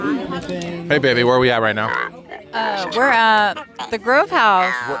Hey, baby, where are we at right now? We're at the Grove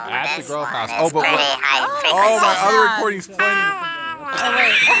House. We're at the Grove House. Oh, but my other recording's playing.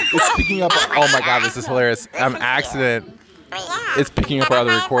 It's picking up. Oh my God, this is hilarious. I'm accident. It's picking up our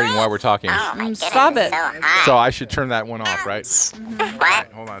other recording while we're talking. Stop it. So I should turn that one off, right?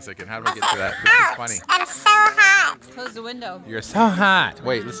 Right, hold on a second. How do I get to that? This is funny. I'm so hot. Close the window. You're so hot.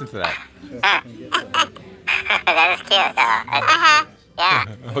 Wait, listen to that. That is cute, though. Yeah.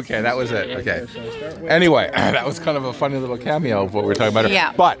 Okay, that was it. Okay. Anyway, that was kind of a funny little cameo of what we're talking about.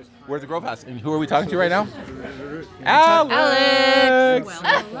 Yeah. But we're at the Grove House, and who are we talking to right now? Alex.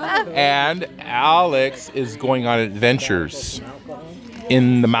 And Alex is going on adventures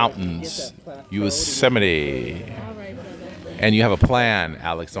in the mountains, Yosemite. And you have a plan,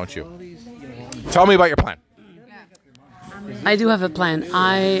 Alex, don't you? Tell me about your plan. I do have a plan.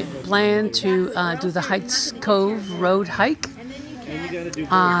 I plan to do the Heights Cove Road hike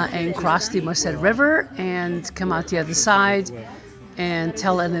and cross the Merced River and come out the other side and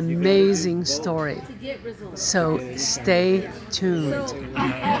tell an amazing story. So stay tuned.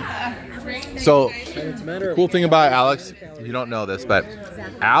 So the cool thing about Alex, you don't know this, but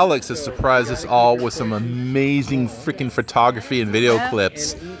Alex has surprised us all with some amazing freaking photography and video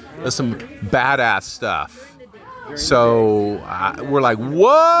clips. There's some badass stuff. So we're like,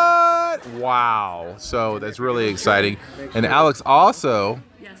 what? Wow. So that's really exciting. And Alex also,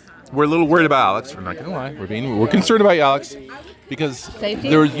 we're a little worried about Alex. We're not going to lie. We're concerned about you, Alex, because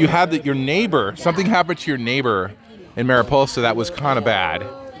you had your neighbor, something happened to your neighbor in Mariposa that was kind of bad.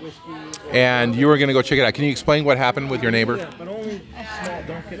 And you were going to go check it out. Can you explain what happened with your neighbor?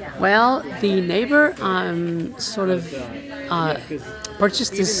 Well, the neighbor sort of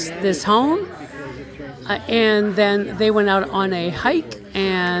purchased this home. And then they went out on a hike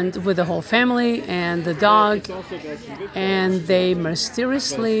and with the whole family and the dog, and they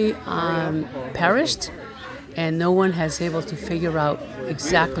mysteriously perished, and no one has able to figure out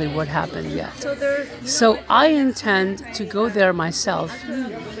exactly what happened yet. So I intend to go there myself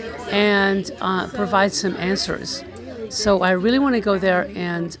and provide some answers. So I really want to go there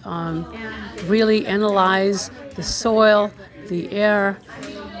and really analyze the soil, the air,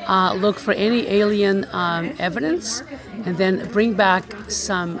 look for any alien evidence, and then bring back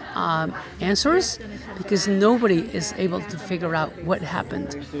some answers, because nobody is able to figure out what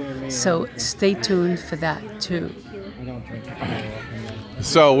happened. So stay tuned for that too.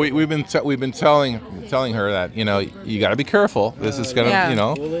 So we've been telling her that you got to be careful. This is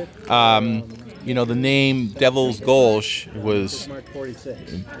gonna the name Devil's Gulch was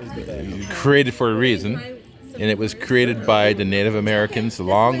created for a reason. And it was created by the Native Americans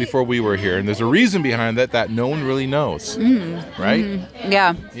long before we were here. And there's a reason behind that no one really knows, right? Mm-hmm.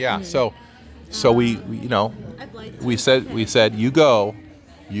 Yeah. Yeah. So we said you go,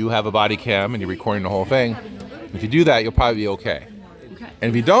 you have a body cam and you're recording the whole thing. If you do that, you'll probably be okay. And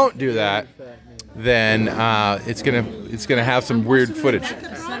if you don't do that, then it's gonna have some weird footage.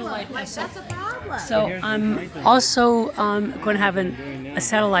 So I'm also going to have a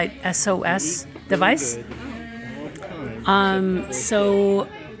satellite SOS device.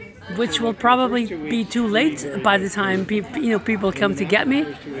 Which will probably be too late by the time people come to get me,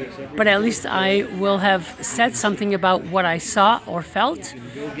 but at least I will have said something about what I saw or felt,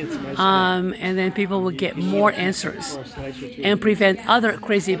 and then people will get more answers and prevent other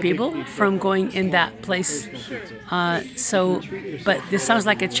crazy people from going in that place. But this sounds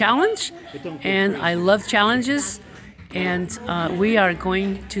like a challenge, and I love challenges, and we are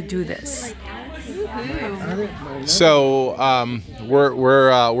going to do this. So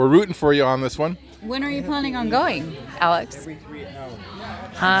we're rooting for you on this one. When are you planning on going, Alex?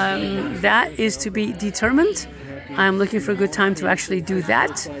 That is to be determined. I'm looking for a good time to actually do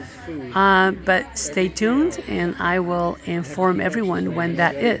that. But stay tuned, and I will inform everyone when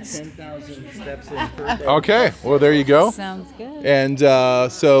that is. Okay, well, there you go. Sounds good. And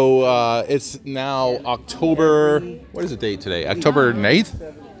so it's now October, what is the date today? October 8th?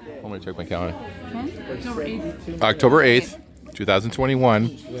 I'm going to check my calendar. October 8th,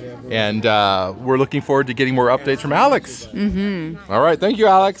 2021. And we're looking forward to getting more updates from Alex. Mm-hmm. All right. Thank you,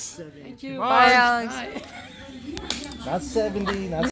 Alex. Thank you. Bye, Alex. Not 70, not